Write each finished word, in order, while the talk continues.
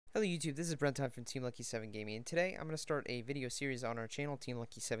Hello YouTube, this is Brenttime from Team Lucky 7 Gaming, and today I'm going to start a video series on our channel, Team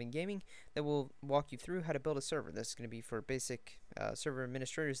Lucky 7 Gaming, that will walk you through how to build a server. This is going to be for basic server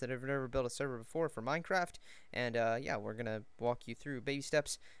administrators that have never built a server before for Minecraft, and yeah, we're going to walk you through baby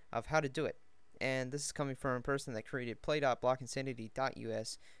steps of how to do it. And this is coming from a person that created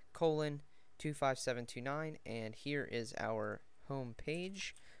play.blockinsanity.us:25729, and here is our home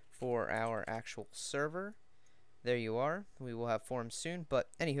page for our actual server. There you are. We will have forums soon, but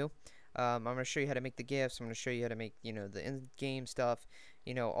anywho, I'm going to show you how to make the gifts. I'm going to show you how to make, the in-game stuff,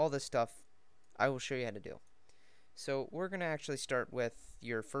 all this stuff. I will show you how to do. So we're going to actually start with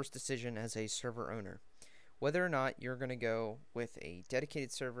your first decision as a server owner. Whether or not you're going to go with a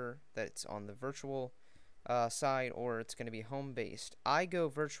dedicated server that's on the virtual side or it's going to be home-based. I go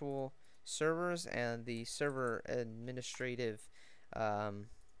virtual servers, and the server administrative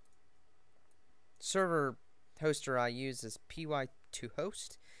server hoster I use is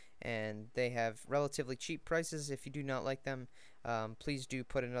PY2Host, and they have relatively cheap prices. If you do not like them, please do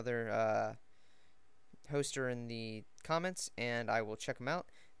put another hoster in the comments and I will check them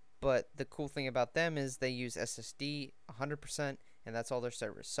out. But the cool thing about them is they use SSD 100%, and that's all their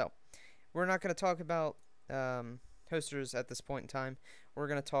servers. So we're not going to talk about hosters at this point in time. We're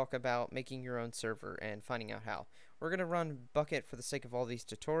going to talk about making your own server and finding out how. We're going to run Bukkit for the sake of all these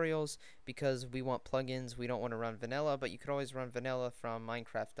tutorials because we want plugins. We don't want to run vanilla, but you could always run vanilla from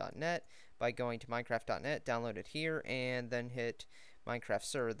Minecraft.net by going to Minecraft.net, download it here, and then hit Minecraft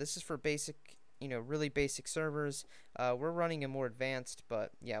server. This is for basic, really basic servers. We're running a more advanced,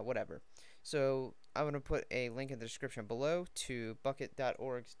 but yeah, whatever. So I'm going to put a link in the description below to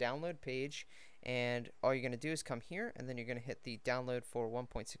Bukkit.org's download page, and all you're going to do is come here, and then you're going to hit the download for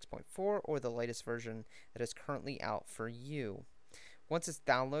 1.6.4 or the latest version that is currently out for you. Once it's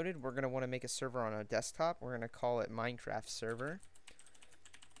downloaded, we're going to want to make a server on our desktop. We're going to call it Minecraft server.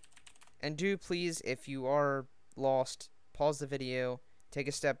 And do please, if you are lost, pause the video, take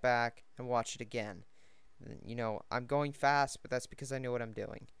a step back, and watch it again. I'm going fast, but that's because I know what I'm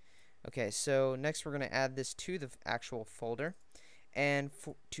doing. Okay, so next we're going to add this to the actual folder. And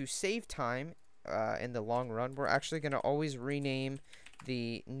to save time in the long run, we're actually going to always rename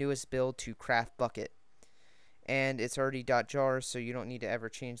the newest build to Craft Bukkit. And it's already .jar, so you don't need to ever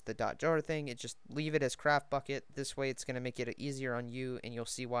change the .jar thing. Just leave it as Craft Bukkit. This way it's going to make it easier on you, and you'll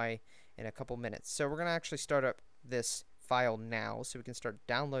see why in a couple minutes. So we're going to actually start up this file now so we can start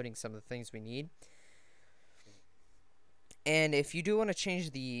downloading some of the things we need. And if you do want to change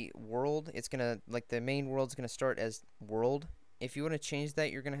the world, it's going to, the main world's going to start as world. If you want to change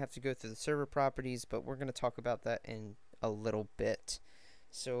that, you're going to have to go through the server properties, but we're going to talk about that in a little bit.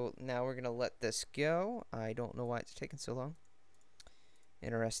 So now we're going to let this go. I don't know why it's taking so long.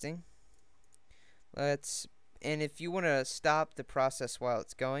 Interesting. And if you want to stop the process while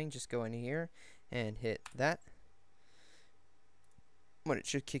it's going, just go in here and hit that. But it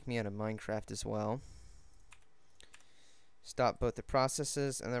should kick me out of Minecraft as well. Stop both the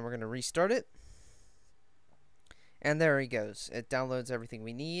processes, and then we're going to restart it. And there he goes. It downloads everything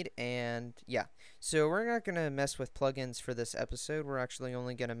we need, and yeah. So we're not going to mess with plugins for this episode. We're actually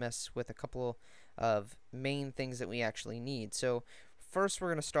only going to mess with a couple of main things that we actually need. So first we're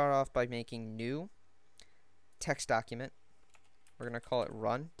going to start off by making new text document. We're going to call it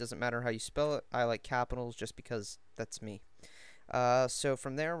run. Doesn't matter how you spell it. I like capitals just because that's me. So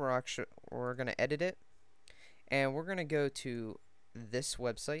from there we're going to edit it. And we're going to go to this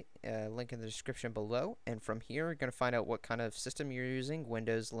website, link in the description below, and from here you're going to find out what kind of system you're using: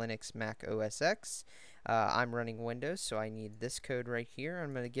 Windows, Linux, Mac OS X. I'm running Windows, so I need this code right here.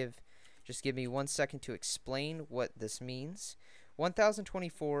 I'm going to just give me 1 second to explain what this means.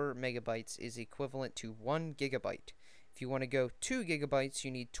 1024 megabytes is equivalent to 1 gigabyte. If you want to go 2 gigabytes,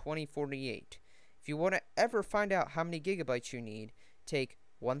 you need 2048. If you want to ever find out how many gigabytes you need, take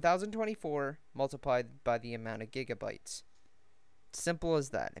 1024 multiplied by the amount of gigabytes. Simple as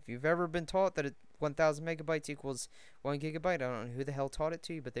that. If you've ever been taught that 1000 megabytes equals 1 gigabyte, I don't know who the hell taught it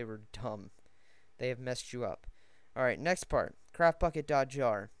to you, but they were dumb. They have messed you up. Alright, next part.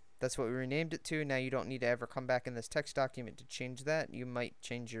 Craftbukkit.jar. That's what we renamed it to. Now you don't need to ever come back in this text document to change that. You might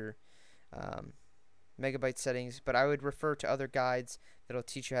change your megabyte settings, but I would refer to other guides that'll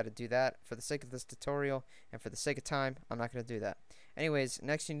teach you how to do that. For the sake of this tutorial and for the sake of time, I'm not going to do that. Anyways,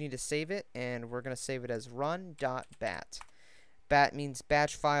 next you need to save it, and we're going to save it as run.bat. BAT means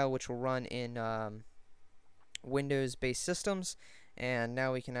batch file, which will run in Windows-based systems, and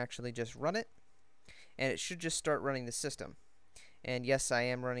now we can actually just run it, and it should just start running the system. And yes, I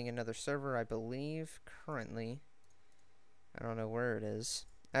am running another server, I believe, currently. I don't know where it is.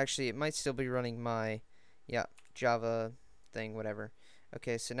 Actually, it might still be running my, Java thing, whatever.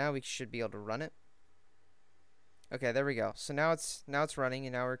 Okay, so now we should be able to run it. Okay, there we go. So now it's running,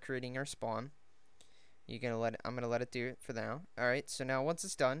 and now we're creating our spawn. I'm gonna let it do it for now. All right. So now once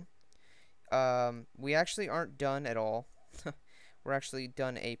it's done, we actually aren't done at all. We're actually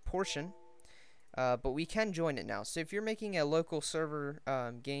done a portion, but we can join it now. So if you're making a local server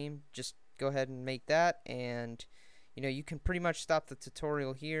game, just go ahead and make that, and you can pretty much stop the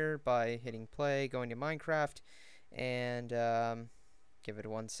tutorial here by hitting play, going to Minecraft, and give it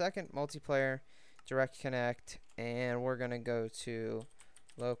 1 second. Multiplayer, direct connect, and we're gonna go to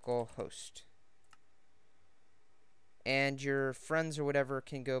local host. And your friends or whatever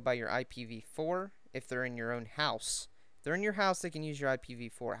can go by your IPv4 if they're in your own house. If they're in your house, they can use your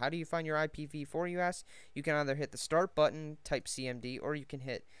IPv4. How do you find your IPv4, you ask? You can either hit the start button, type CMD, or you can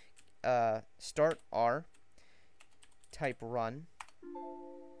hit start R, type run,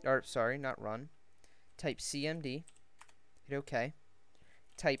 or sorry, not run, type CMD, hit OK,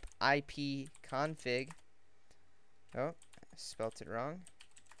 type ipconfig, oh, I spelled it wrong.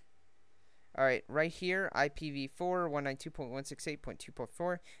 Alright, right here, IPv4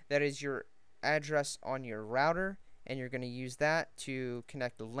 192.168.2.4. That is your address on your router, and you're going to use that to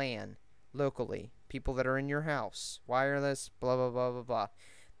connect LAN locally. People that are in your house, wireless, blah, blah, blah, blah, blah.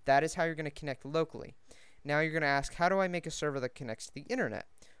 That is how you're going to connect locally. Now you're going to ask, how do I make a server that connects to the internet?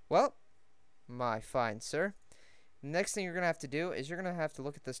 Well, my fine sir, next thing you're going to have to do is you're going to have to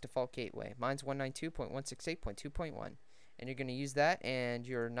look at this default gateway. Mine's 192.168.2.1. And you're going to use that, and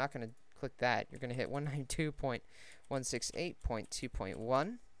you're not going to click that. You're going to hit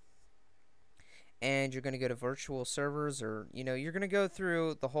 192.168.2.1, and you're going to go to virtual servers, or you're going to go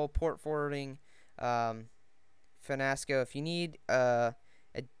through the whole port forwarding finasco. If you need an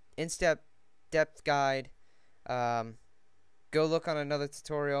in-step depth guide, go look on another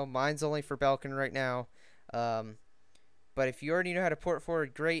tutorial. Mine's only for Belkin right now, but if you already know how to port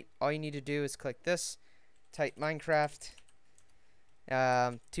forward, great. All you need to do is click this, type Minecraft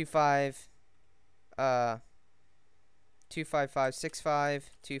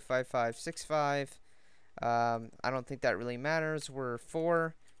 25565 25565. I don't think that really matters. We're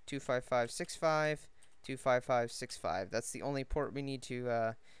 25565 25565. That's the only port we need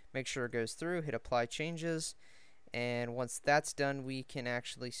to make sure it goes through. Hit apply changes, and once that's done, we can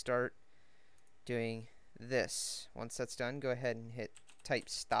actually start doing this. Once that's done, go ahead and type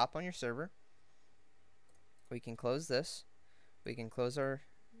stop on your server. We can close this. We can close our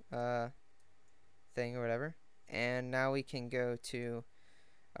thing or whatever, and now we can go to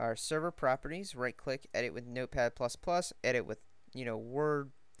our server properties, right click, edit with Notepad++, edit with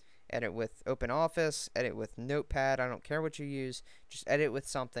Word, edit with OpenOffice, edit with Notepad. I don't care what you use, just edit with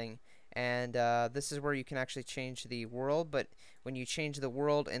something. And this is where you can actually change the world, but when you change the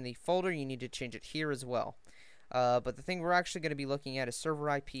world in the folder, you need to change it here as well. But the thing we're actually going to be looking at is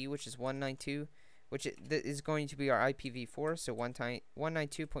server IP, which is 192, which is going to be our IPv4, so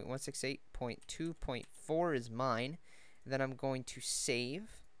 192.168.2.4 is mine. Then I'm going to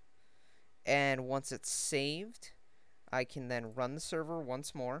save, and once it's saved, I can then run the server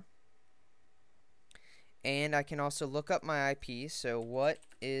once more, and I can also look up my IP. So what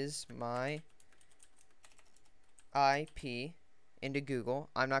is my IP into Google?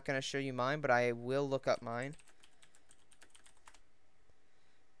 I'm not going to show you mine, but I will look up mine.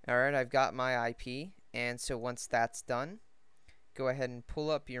 Alright, I've got my IP, and so once that's done, go ahead and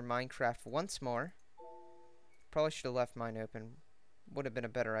pull up your Minecraft once more. Probably should have left mine open. Would have been a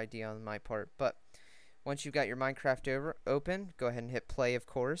better idea on my part, but once you've got your Minecraft open, go ahead and hit play, of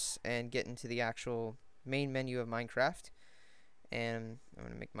course, and get into the actual main menu of Minecraft. And I'm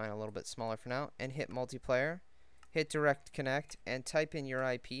going to make mine a little bit smaller for now, and hit multiplayer, hit direct connect, and type in your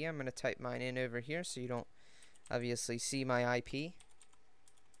IP. I'm going to type mine in over here so you don't obviously see my IP.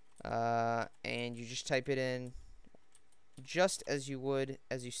 And you just type it in just as you would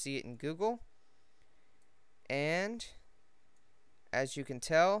as you see it in Google. And as you can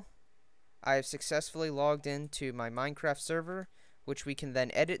tell, I have successfully logged into my Minecraft server, which we can then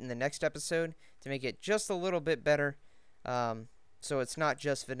edit in the next episode to make it just a little bit better, so it's not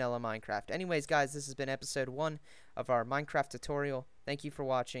just vanilla Minecraft. Anyways, guys, this has been episode 1 of our Minecraft tutorial. Thank you for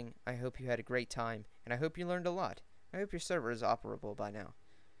watching. I hope you had a great time, and I hope you learned a lot. I hope your server is operable by now.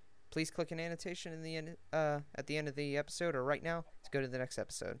 Please click an annotation in the end, at the end of the episode, or right now, to go to the next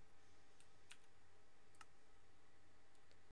episode.